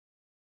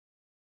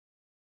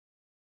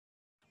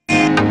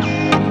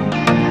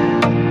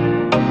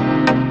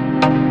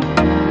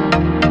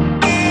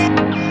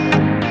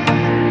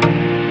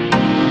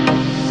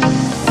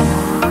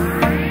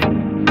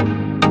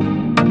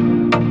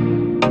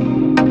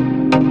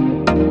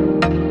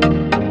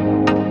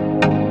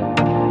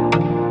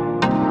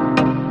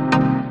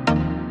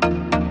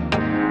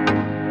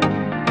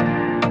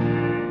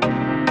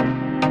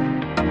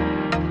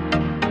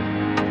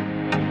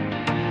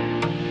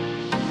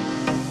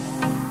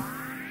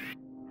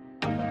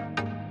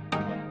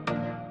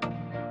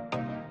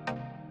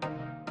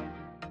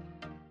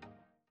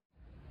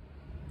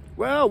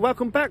Well,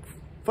 welcome back,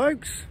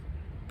 folks.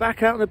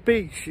 Back out on the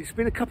beach. It's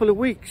been a couple of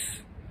weeks.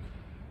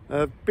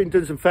 Been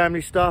doing some family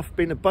stuff,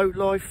 been a boat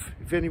life.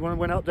 If anyone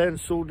went out there and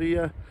saw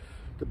the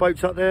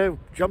boats up there,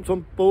 jumped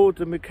on board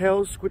the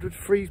Mikhail's Squidward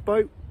Freeze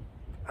boat.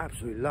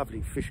 Absolutely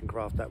lovely fishing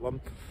craft, that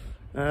one.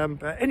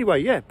 But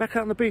anyway, yeah, back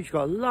out on the beach.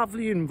 Got a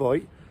lovely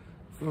invite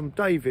from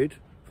David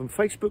from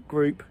Facebook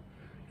group,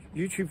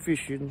 YouTube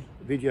fishing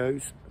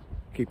videos,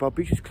 Keep Our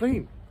Beaches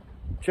Clean.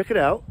 Check it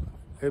out.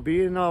 It'll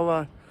be in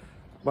our,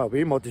 well, it'll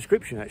be in my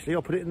description actually.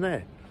 I'll put it in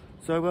there.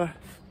 So,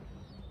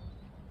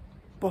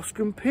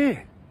 Boscombe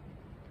Pier.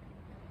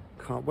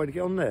 Can't wait to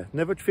get on there.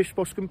 Never fished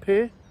Boscombe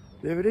Pier.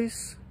 There it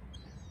is.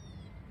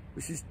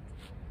 This is,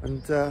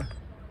 and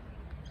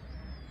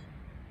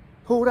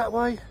pull that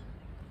way.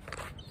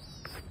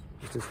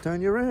 Just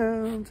turn you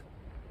around.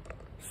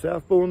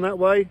 Southbourne that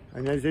way.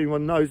 And as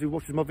anyone knows who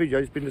watches my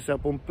videos, been to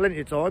Southbourne plenty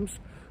of times.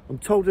 I'm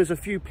told there's a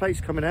few plaice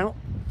coming out.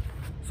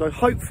 So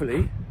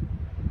hopefully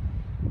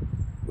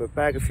we'll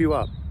bag a few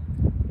up.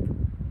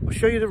 I'll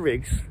show you the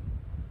rigs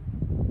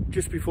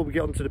just before we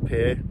get onto the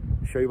pier.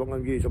 Show you what I'm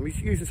going to use. I'm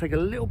using something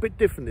a little bit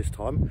different this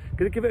time.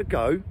 Going to give it a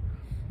go.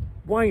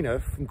 Wayner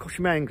from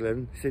Cosham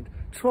Angling said,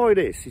 try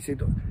this. He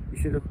said,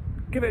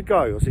 give it a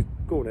go. I said,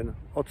 go on then,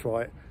 I'll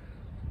try it.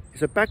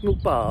 It's a bagnal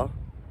bar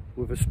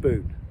with a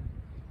spoon.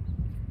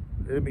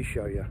 Let me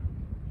show you.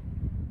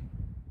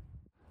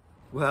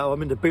 Well,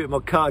 I'm in the boot of my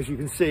car, as you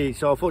can see,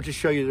 so I thought I'd just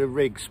show you the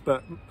rigs,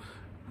 but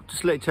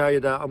just let me tell you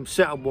that I'm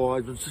set up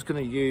wise. I'm just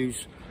going to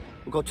use,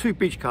 we've got two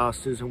beach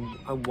casters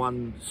and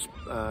one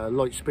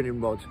light spinning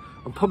rod.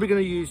 I'm probably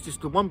going to use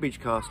just the one beach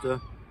caster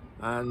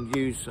and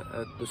use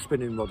the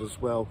spinning rod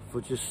as well,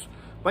 for just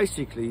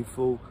basically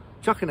for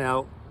chucking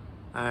out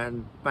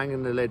and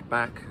banging the lead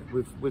back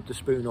with the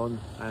spoon on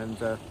and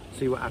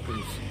see what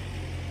happens.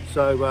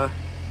 So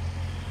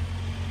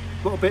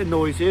got a bit of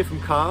noise here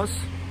from cars,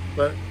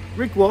 but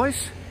rig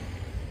wise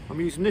I'm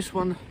using this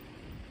one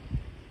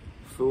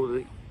for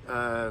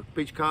the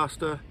beach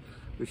caster,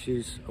 which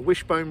is a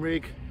wishbone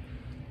rig.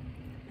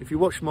 If you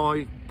watch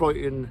my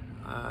Brighton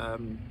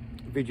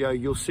video,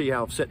 you'll see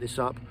how I've set this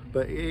up,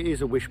 but it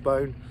is a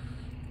wishbone.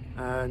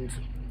 And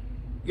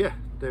yeah,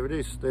 there it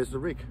is. There's the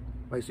rig,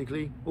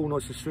 basically all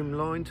nice and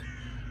streamlined.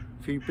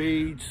 A few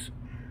beads,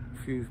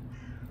 a few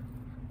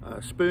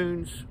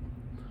spoons.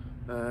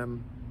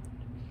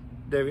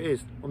 There it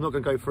is. I'm not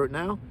going to go through it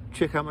now.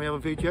 Check out my other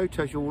video,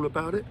 tells you all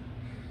about it.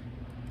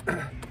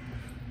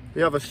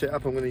 The other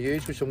setup I'm going to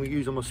use, which I'm going to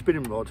use on my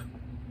spinning rod.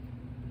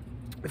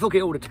 If I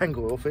get all the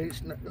tangle off it,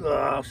 it's no,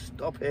 oh,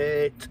 stop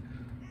it.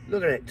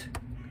 Look at it.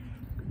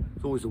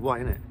 It's always the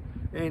way, isn't it?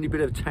 Any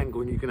bit of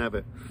tangle and you can have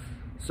it.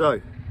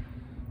 So,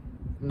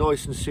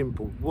 nice and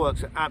simple.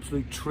 Works an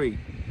absolute treat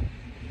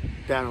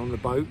down on the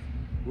boat.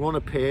 We're on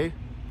a pier.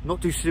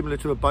 Not too similar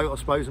to a boat, I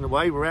suppose, in a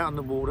way. We're out in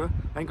the water.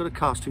 Ain't got to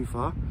cast too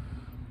far.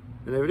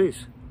 And there it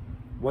is.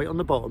 Weight on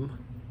the bottom.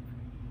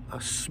 A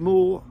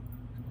small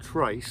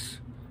trace,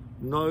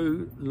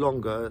 no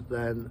longer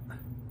than,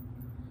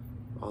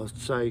 I'd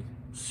say,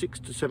 6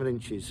 to 7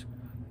 inches.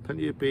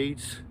 Plenty of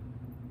beads,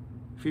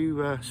 a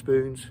few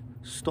spoons,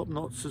 stop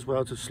knots as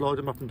well to slide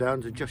them up and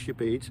down to adjust your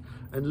beads.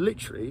 And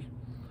literally,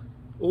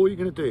 all you're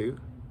going to do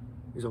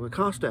is I'm going to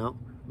cast out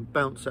and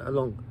bounce it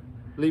along.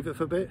 Leave it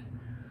for a bit,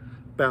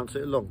 bounce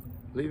it along.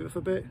 Leave it for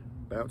a bit,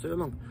 bounce it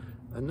along.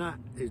 And that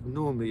is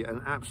normally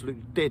an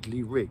absolute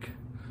deadly rig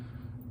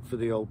for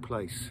the old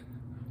plaice.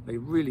 They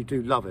really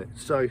do love it.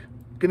 So,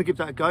 gonna give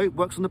that a go. It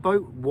works on the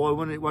boat. Why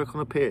wouldn't it work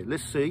on a pier?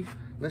 Let's see.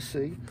 Let's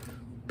see.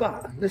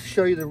 But let's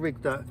show you the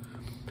rig that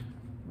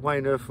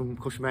Wayner from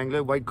Cosham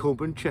Angler, Wade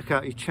Corbin, check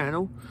out his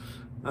channel.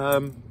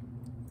 Bagnal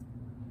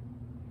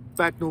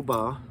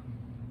bar.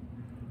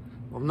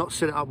 I've not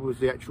set it up with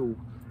the actual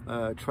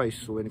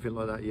trace or anything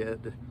like that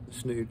yet. The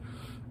snood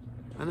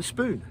and a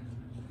spoon.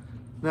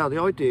 Now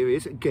the idea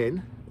is,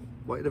 again,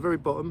 weight at the very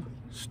bottom,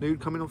 snood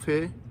coming off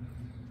here,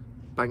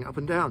 bang it up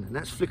and down, and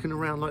that's flicking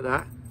around like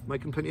that,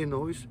 making plenty of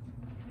noise.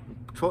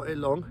 Trot it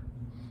along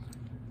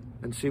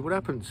and see what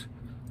happens.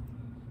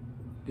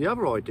 The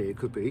other idea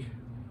could be,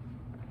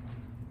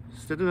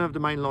 instead of having the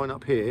main line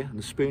up here and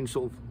the spoon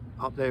sort of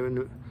up there and,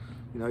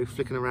 you know,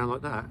 flicking around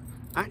like that,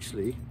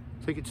 actually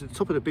take it to the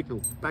top of the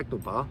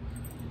bagnal bar,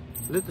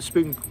 let the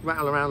spoon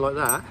rattle around like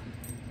that.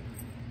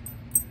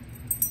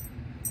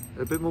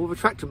 A bit more of a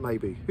attractant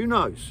maybe, who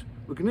knows?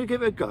 We're going to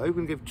give it a go. We're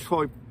going to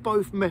try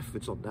both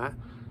methods on that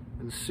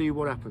and see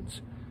what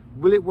happens.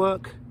 Will it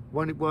work?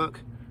 Won't it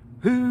work?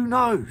 Who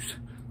knows?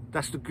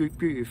 That's the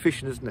beauty of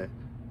fishing, isn't it?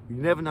 You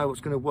never know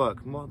what's going to work.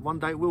 One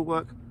day it will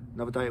work,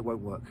 another day it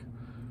won't work.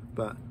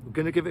 But we're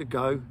going to give it a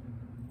go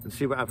and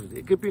see what happens.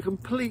 It could be a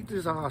complete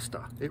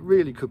disaster. It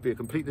really could be a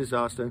complete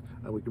disaster,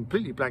 and we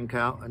completely blank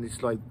out and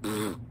it's like,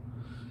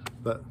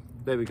 but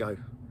there we go.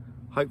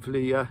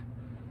 Hopefully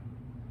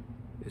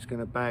it's going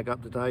to bag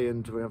up today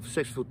and we'll have a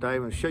successful day. I'm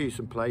going to show you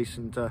some plaice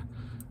and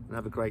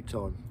have a great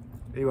time.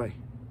 Anyway,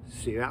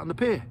 see you out on the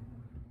pier.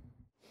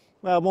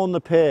 Well, I'm on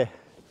the pier.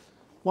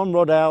 One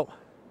rod out.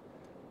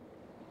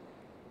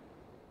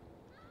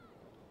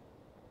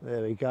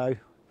 There we go.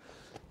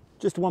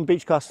 just one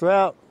beach caster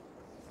out,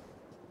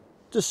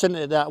 just sent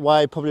it that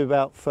way, probably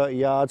about 30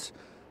 yards.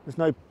 There's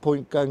no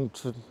point going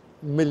for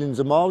millions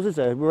of miles, is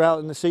there? We're out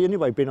in the sea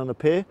anyway, been on a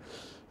pier,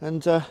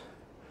 and I've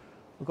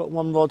got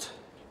one rod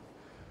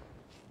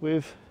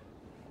with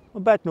my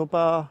bagnal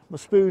bar, my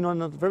spoon on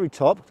the very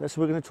top. That's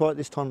what we're going to try it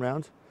this time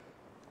round.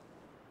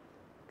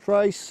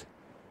 Trace,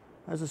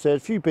 as I said, a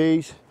few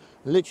bees,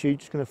 literally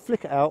just going to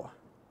flick it out,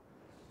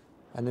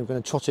 and then we're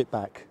going to trot it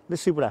back.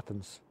 Let's see what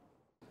happens.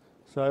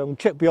 So I'm going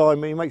to check behind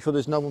me, make sure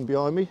there's no one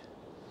behind me.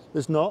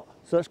 There's not,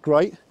 so that's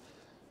great.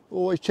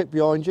 Always check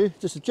behind you,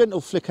 just a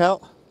gentle flick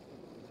out,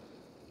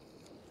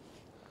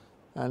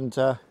 and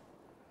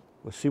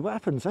we'll see what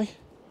happens, eh?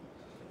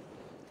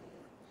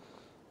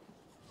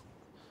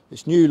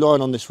 It's new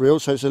line on this reel,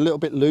 so it's a little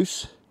bit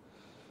loose,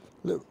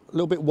 a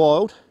little bit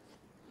wild,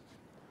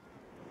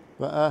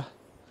 but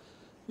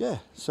yeah,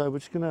 so we're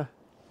just gonna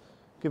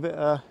give it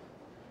a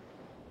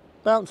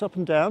bounce up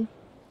and down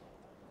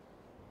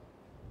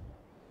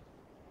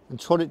and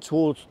trot it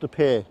towards the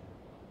pier.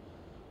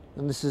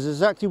 And this is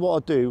exactly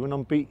what I do when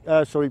I'm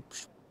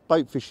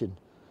boat fishing.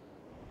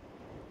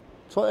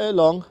 Trot it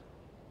along,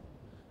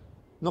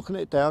 knocking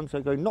it down,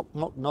 so go knock,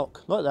 knock,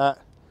 knock, like that,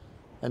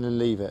 and then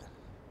leave it.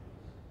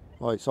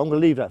 Right, so I'm going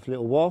to leave that for a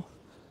little while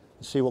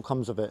and see what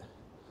comes of it.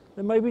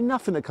 There may be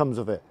nothing that comes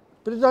of it,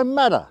 but it don't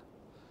matter.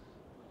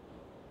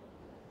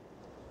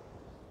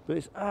 But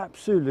it's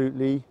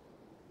absolutely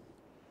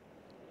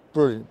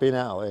brilliant being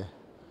out here.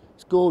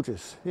 It's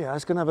gorgeous. Yeah, I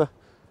was going to have a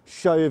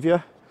show of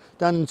you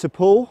down into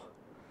Pool.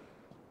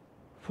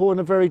 Pool in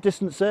the very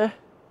distance there.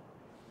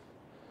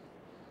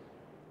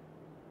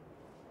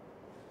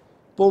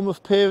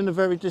 Bournemouth Pier in the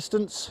very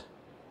distance.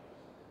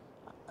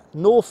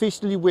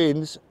 Northeasterly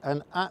winds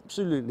and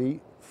absolutely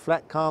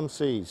flat, calm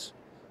seas.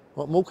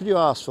 What more could you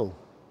ask for?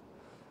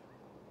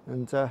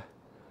 And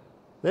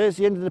there's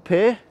the end of the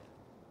pier.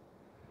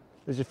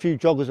 There's a few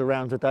joggers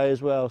around today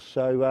as well,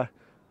 so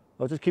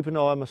I'll just keep an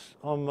eye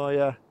on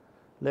my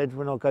lead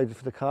when I go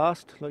for the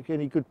cast, like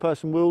any good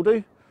person will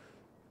do.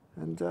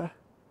 And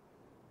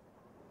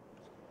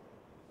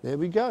there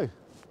we go.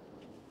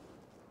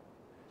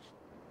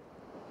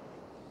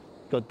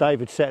 Got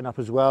David setting up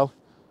as well.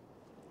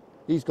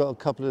 He's got a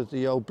couple of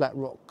the old black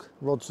rock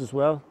rods as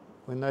well,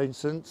 in no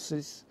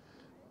instances.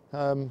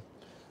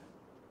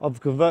 I've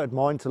converted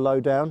mine to low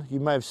down. You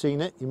may have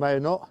seen it, you may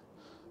have not.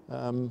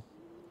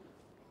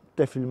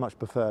 Definitely much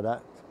prefer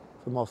that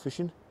for my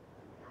fishing.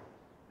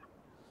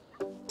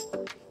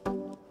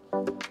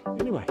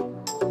 Anyway,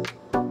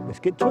 let's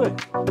get to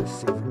it. Let's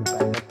see if we can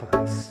bang a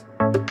plaice.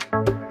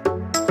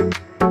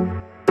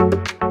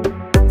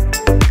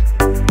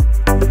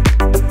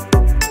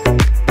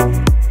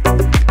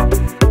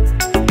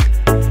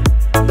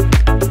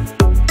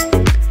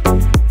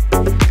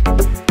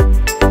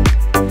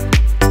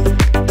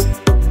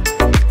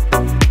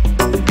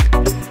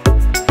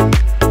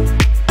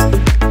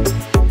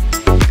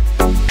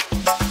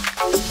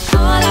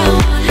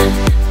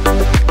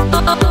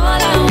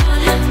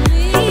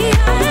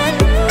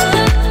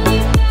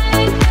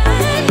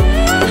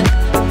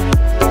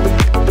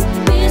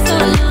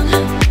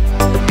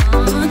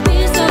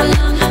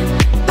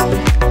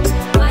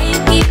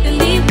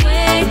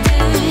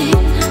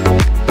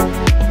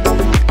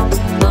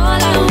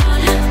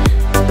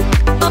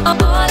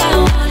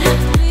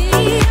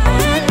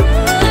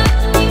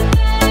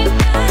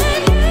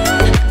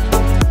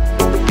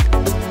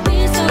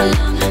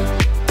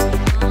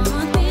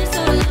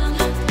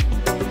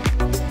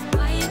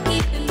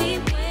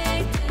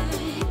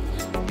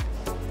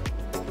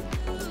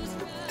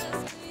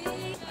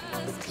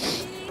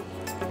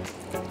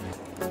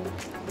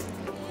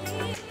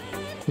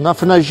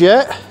 Nothing as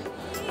yet.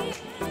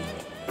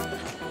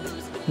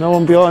 No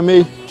one behind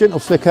me. Gentle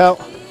flick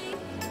out.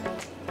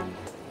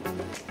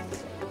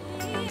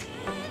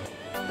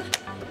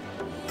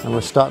 And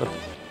we'll start the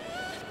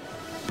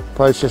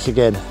process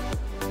again.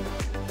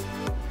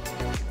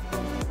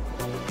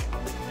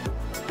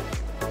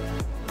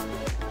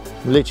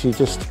 Literally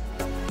just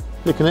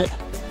licking it.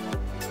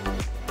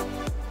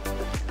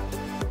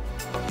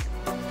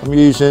 I'm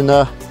using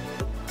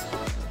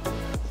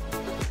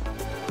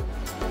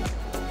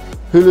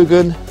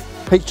Hooligan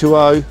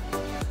H2O,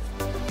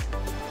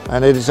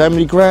 and it is how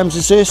many grams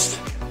is this?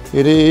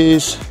 It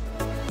is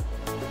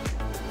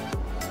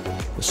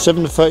a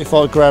 7 to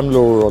 35 gram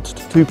lure rod,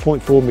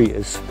 2.4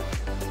 metres.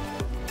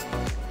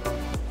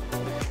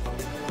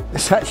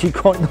 It's actually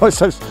quite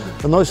nice,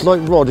 a nice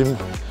light rod in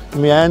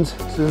my hand.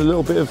 It's a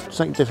little bit of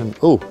something different.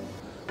 Oh,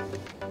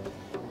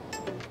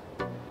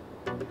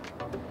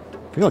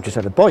 I think I just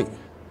had a bite.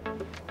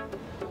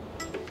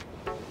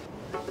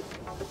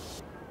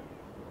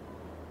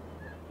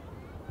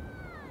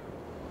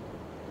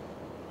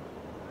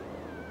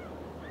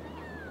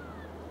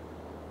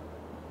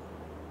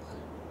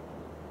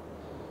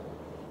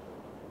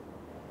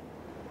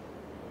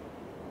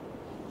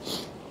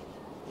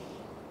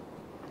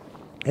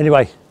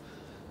 Anyway,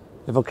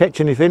 if I catch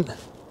anything,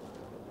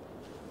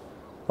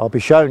 I'll be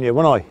showing you,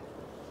 won't I?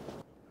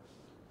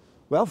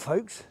 Well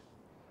folks,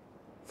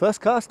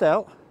 first cast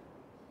out,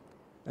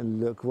 And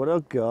look what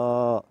I've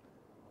got.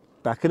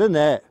 Back of the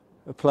net,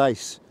 a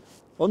plaice.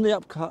 On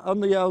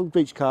the old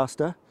beach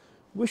caster,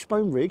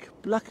 wishbone rig,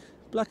 black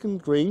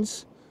and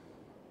greens.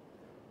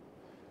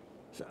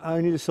 It's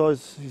only the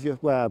size of your,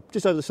 well,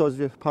 just over the size of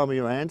your palm of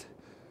your hand,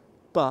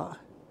 but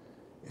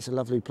it's a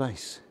lovely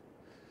plaice.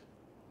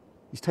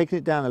 He's taking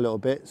it down a little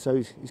bit, so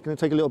he's going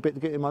to take a little bit to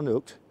get him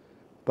unhooked,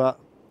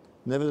 but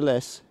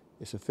nevertheless,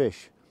 it's a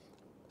fish.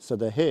 So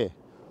they're here,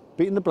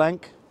 beating the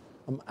blank.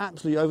 I'm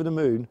absolutely over the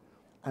moon,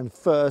 and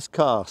first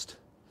cast.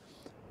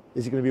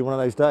 Is it going to be one of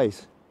those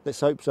days? Let's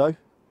hope so.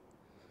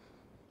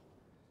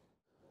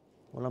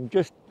 Well, I'm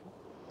just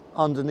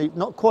underneath,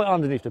 not quite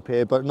underneath the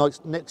pier, but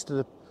next to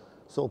the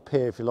sort of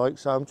pier, if you like.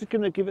 So I'm just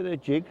going to give it a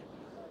jig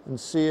and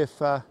see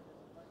if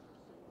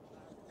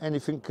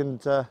anything can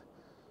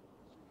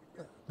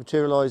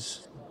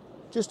materialise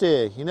just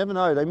here. You never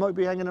know, they might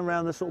be hanging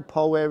around the sort of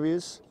pole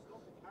areas.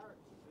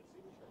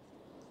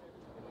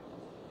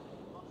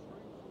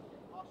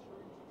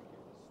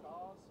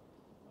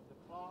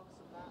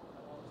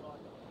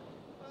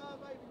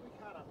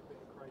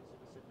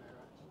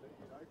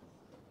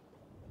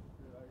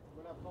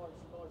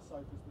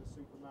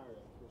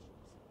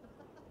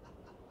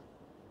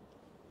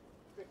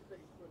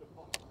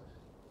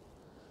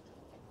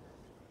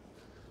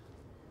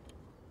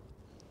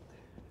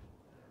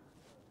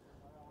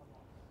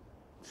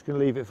 Just going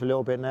to leave it for a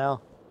little bit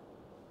now.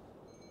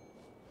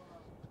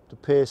 The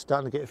pier's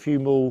starting to get a few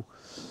more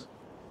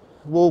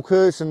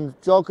walkers and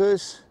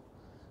joggers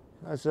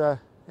as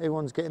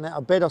everyone's getting out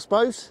of bed, I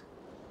suppose.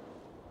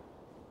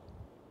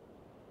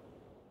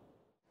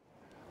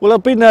 Well,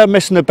 I've been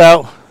messing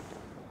about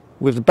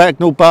with the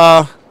bagnal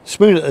bar,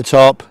 spoon at the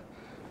top,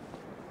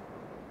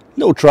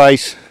 little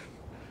trace,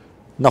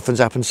 nothing's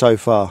happened so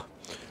far.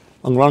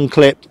 I'm going to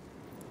unclip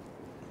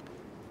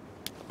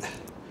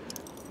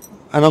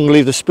and I'm going to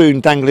leave the spoon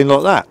dangling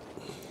like that.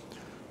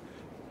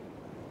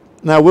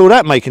 Now, will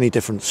that make any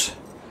difference?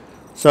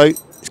 So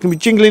it's going to be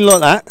jingling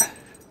like that,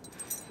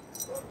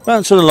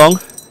 bouncing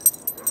along.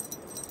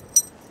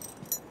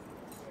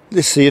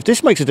 Let's see if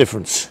this makes a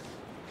difference.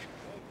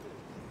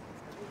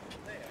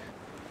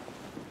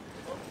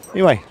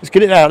 Anyway, let's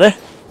get it out there.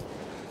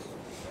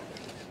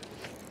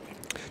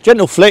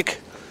 Gentle flick.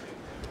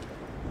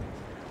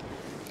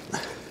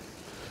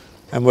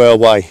 And we're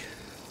away.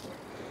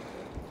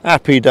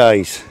 Happy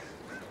days.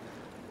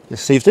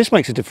 Let's see if this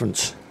makes a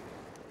difference.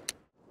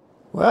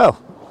 Well,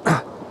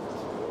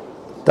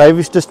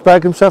 David's just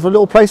bagged himself a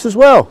little plaice as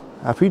well.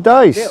 Happy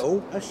days. Little?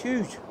 That's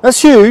huge.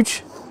 That's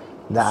huge?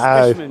 No.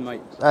 Specimen,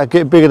 mate.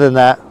 Get bigger than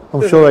that.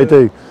 I'm sure they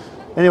do.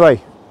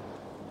 Anyway,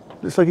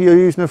 looks like you're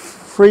using a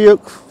free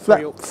hook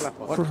Free hook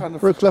flapper. What kind of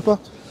for a clapper.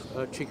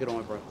 Chicken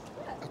eyebrow.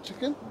 a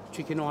chicken?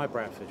 Chicken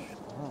eyebrow fish.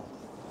 Oh.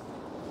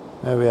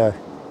 There we are.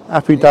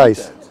 Happy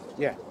days.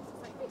 Yeah.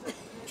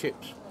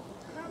 Chips.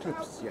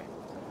 Chips. Yeah.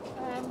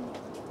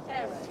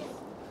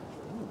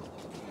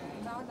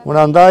 Well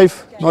done,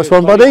 Dave. Nice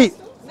one, buddy.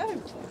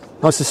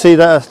 Nice to see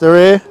that they're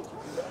here,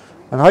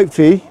 and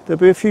hopefully there'll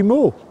be a few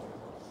more.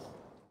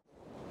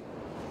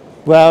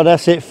 Well,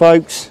 that's it,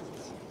 folks.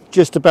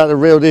 Just about to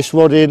reel this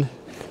rod in,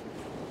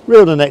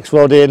 reel the next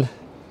rod in,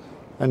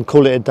 and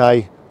call it a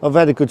day. I've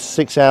had a good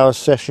 6-hour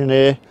session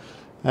here,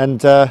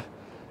 and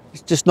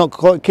it's just not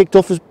quite kicked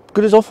off as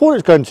good as I thought it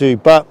was going to,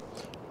 but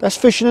that's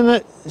fishing, isn't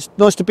it? It's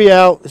nice to be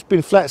out. It's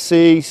been flat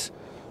seas.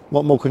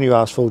 What more can you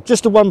ask for?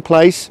 Just the one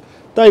plaice.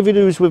 David,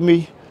 who was with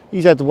me,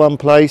 he's had the one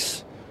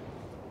plaice,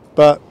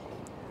 but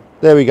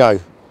there we go.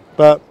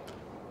 But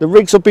the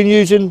rigs I've been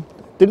using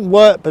didn't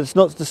work, but it's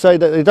not to say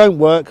that they don't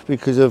work,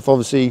 because of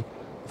obviously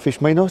fish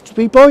may not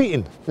be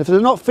biting. If they're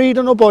not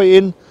feeding or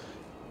biting,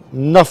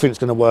 nothing's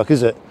going to work,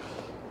 is it?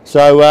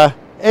 So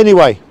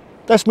anyway,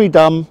 that's me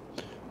done.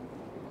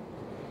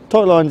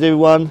 Tight lines,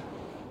 everyone.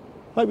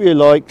 Hope you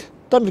liked.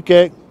 Don't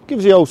forget, give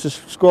us the old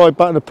subscribe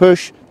button a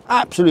push.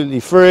 Absolutely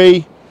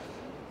free.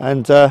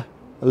 And I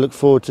look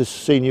forward to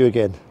seeing you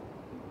again.